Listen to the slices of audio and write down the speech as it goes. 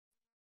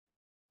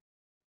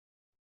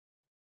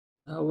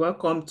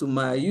Welcome to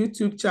my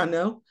YouTube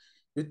channel.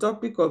 The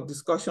topic of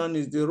discussion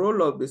is the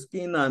role of the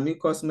skin and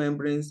mucous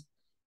membranes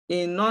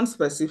in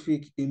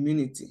non-specific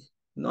immunity.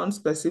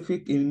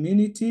 Non-specific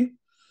immunity,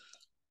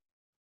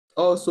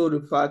 also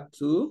referred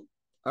to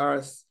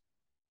as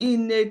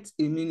innate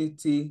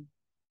immunity,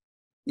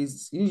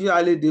 is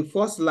usually the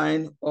first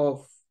line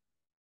of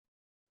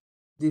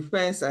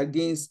defense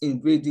against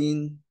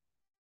invading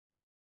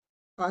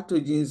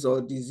pathogens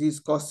or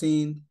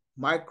disease-causing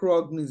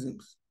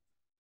microorganisms.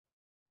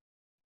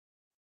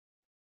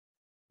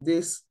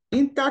 This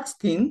intact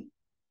skin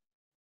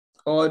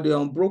or the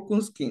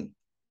unbroken skin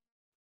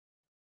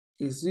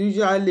is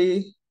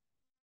usually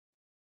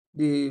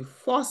the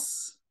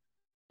first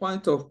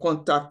point of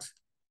contact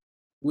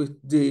with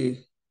the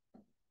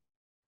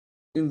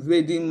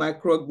invading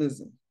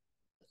microorganism.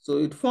 So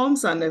it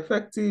forms an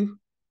effective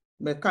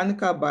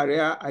mechanical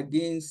barrier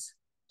against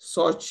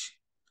such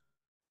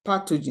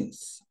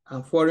pathogens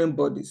and foreign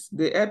bodies.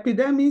 The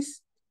epidermis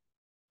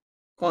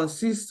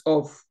consists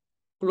of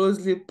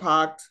closely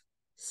packed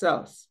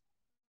cells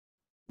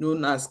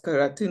known as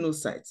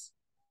keratinocytes,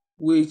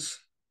 which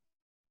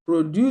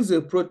produce a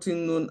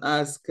protein known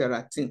as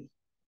keratin.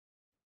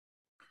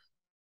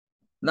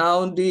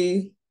 Now,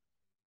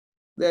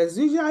 there's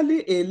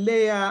usually a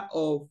layer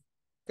of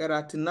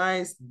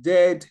keratinized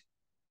dead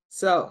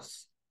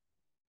cells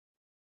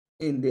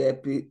in the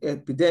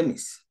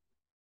epidermis.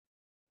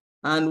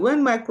 And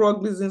when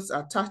microorganisms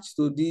attach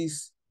to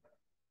this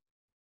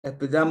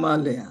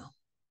epidermal layer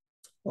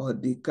or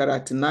the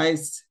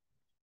keratinized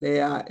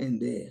layer in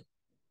the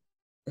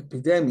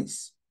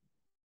epidermis,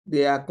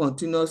 they are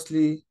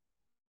continuously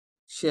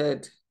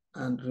shed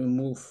and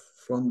removed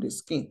from the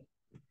skin.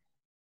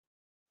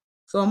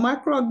 Some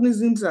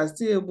microorganisms are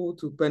still able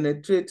to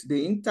penetrate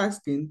the intact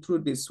skin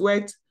through the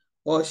sweat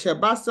or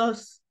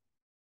sebaceous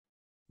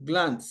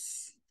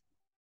glands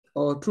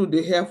or through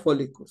the hair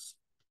follicles.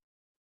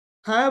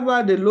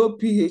 However, the low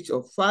pH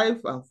of 5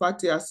 and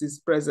fatty acids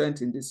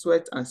present in the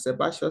sweat and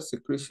sebaceous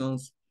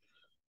secretions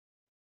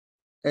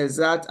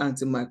exert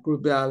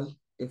antimicrobial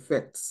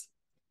effects.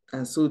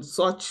 And so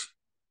such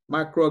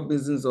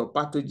microorganisms or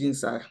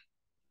pathogens are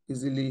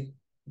easily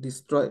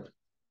destroyed.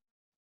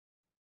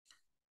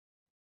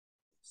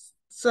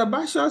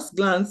 Sebaceous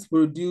glands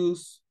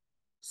produce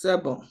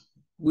sebum,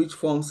 which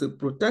forms a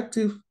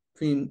protective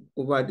film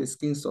over the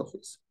skin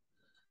surface.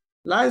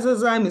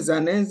 Lysozyme is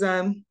an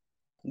enzyme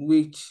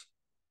which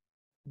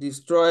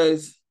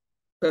destroys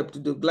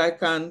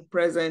peptidoglycan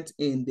present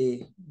in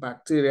the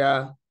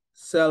bacterial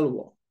cell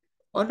wall.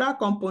 Other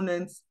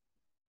components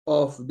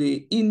of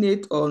the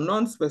innate or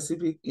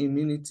non-specific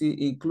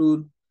immunity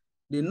include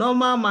the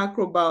normal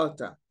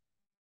microbiota,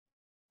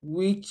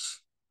 which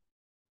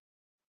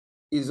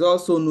is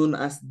also known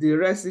as the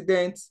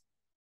resident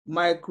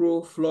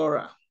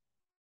microflora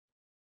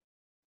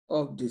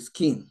of the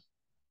skin.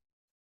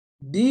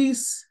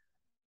 These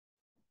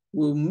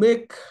will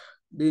make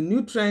the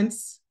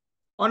nutrients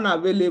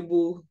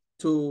unavailable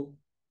to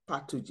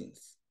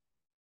pathogens.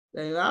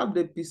 Then you have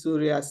the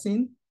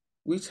psoriasin,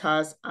 which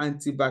has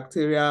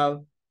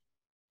antibacterial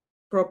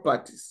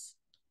properties.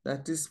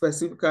 That is,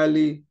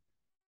 specifically,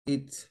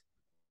 it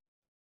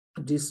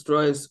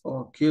destroys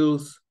or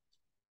kills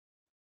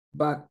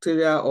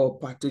bacteria or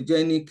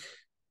pathogenic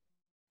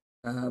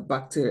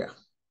bacteria.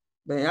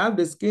 Then you have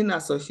the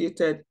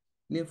skin-associated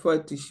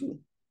lymphoid tissue.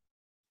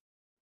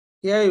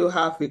 Here you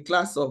have a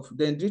class of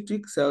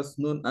dendritic cells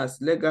known as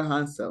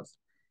Langerhans cells.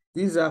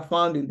 These are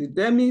found in the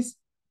dermis,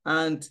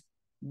 and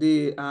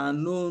they are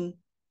known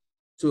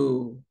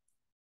to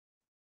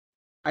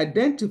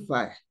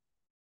identify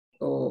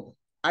or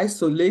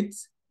isolate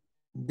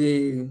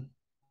the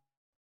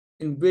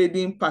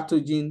invading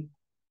pathogen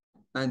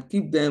and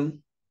keep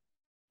them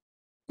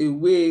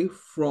away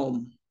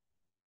from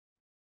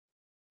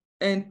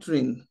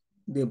entering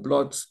the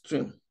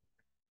bloodstream.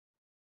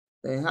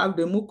 They have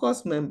the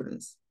mucous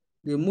membranes.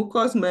 The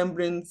mucous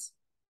membranes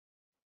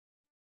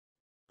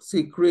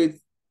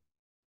secrete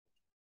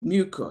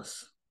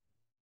mucus,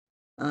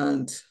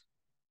 and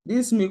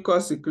these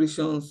mucus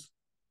secretions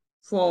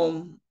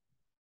form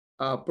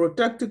a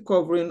protective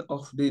covering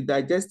of the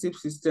digestive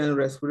system,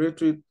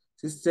 respiratory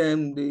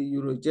system, the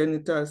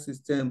urogenital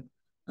system,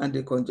 and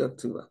the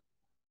conjunctiva.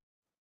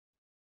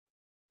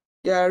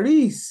 There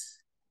is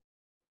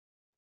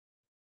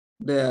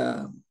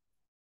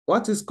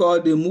what is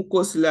called the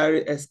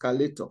mucociliary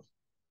escalator,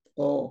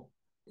 or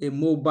a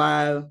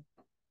mobile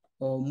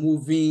or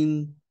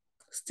moving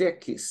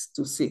staircase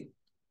to say.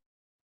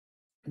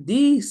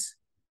 These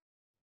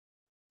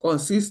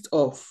consist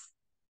of,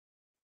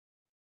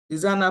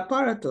 is an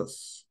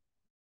apparatus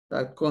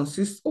that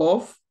consists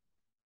of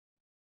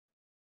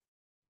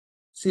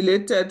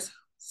ciliated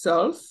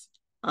cells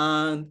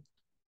and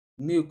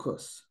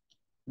mucus.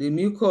 The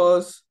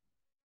mucus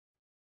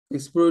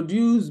is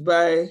produced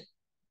by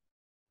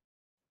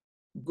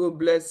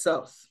goblet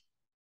cells.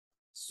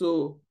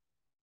 So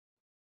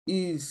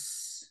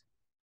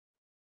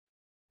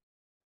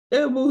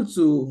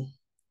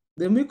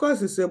the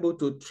mucus is able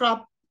to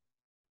trap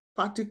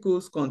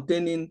particles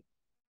containing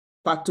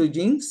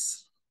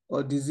pathogens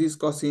or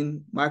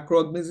disease-causing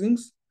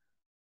microorganisms,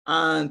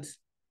 and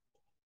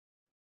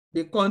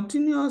the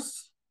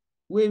continuous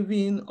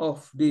waving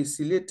of the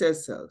ciliated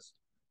cells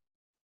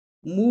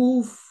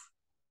move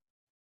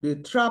the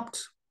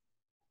trapped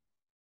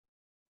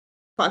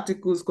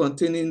particles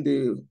containing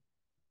the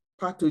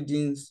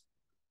pathogens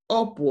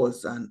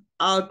upwards and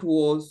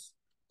outwards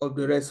of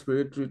the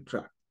respiratory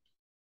tract.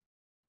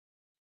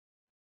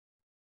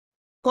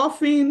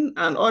 Coughing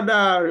and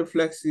other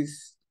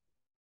reflexes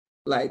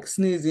like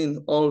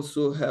sneezing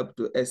also help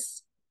to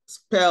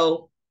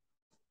expel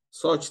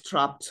such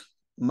trapped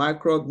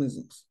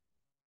microorganisms.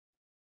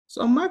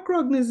 Some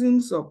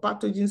microorganisms or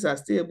pathogens are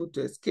still able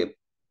to escape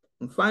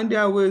and find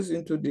their ways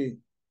into the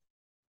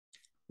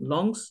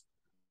lungs.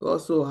 We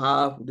also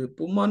have the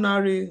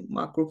pulmonary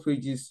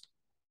macrophages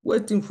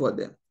waiting for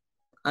them.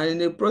 And in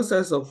the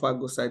process of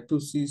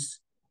phagocytosis,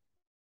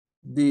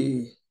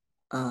 they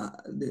are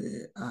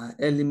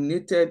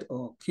eliminated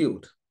or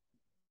killed.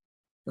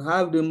 You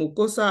have the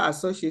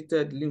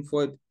mucosa-associated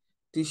lymphoid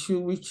tissue,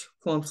 which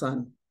forms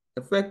an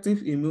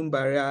effective immune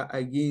barrier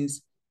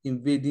against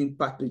invading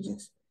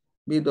pathogens,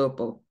 made up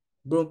of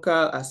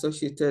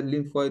bronchial-associated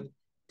lymphoid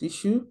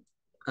tissue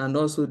and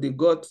also the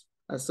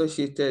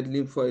gut-associated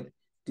lymphoid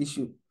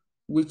tissue,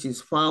 which is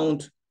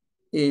found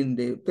in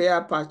the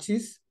Peyer's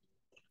patches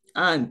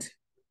and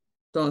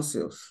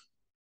tonsils.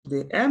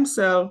 The M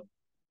cell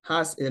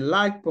has a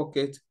large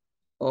pocket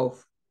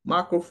of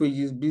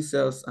macrophages, B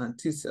cells, and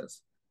T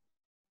cells.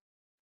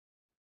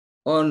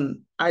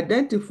 On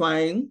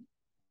identifying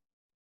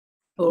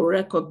or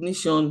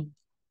recognition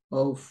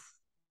of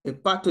a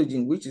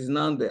pathogen, which is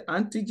now the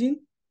antigen,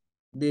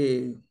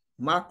 the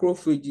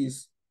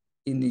macrophages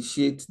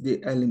initiate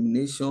the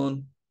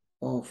elimination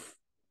of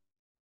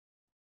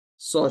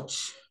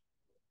such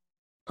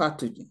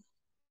pathogen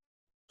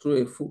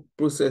through a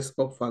process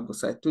of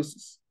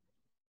phagocytosis.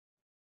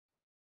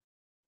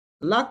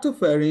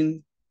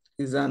 Lactoferrin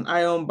is an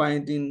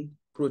ion-binding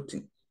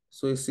protein,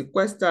 so it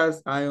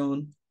sequesters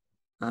ion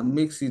and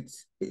makes it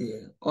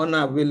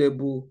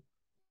unavailable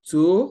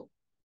to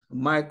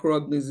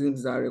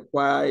microorganisms that are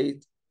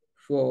required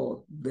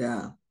for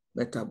their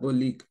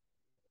metabolic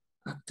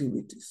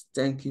activities.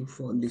 Thank you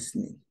for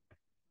listening.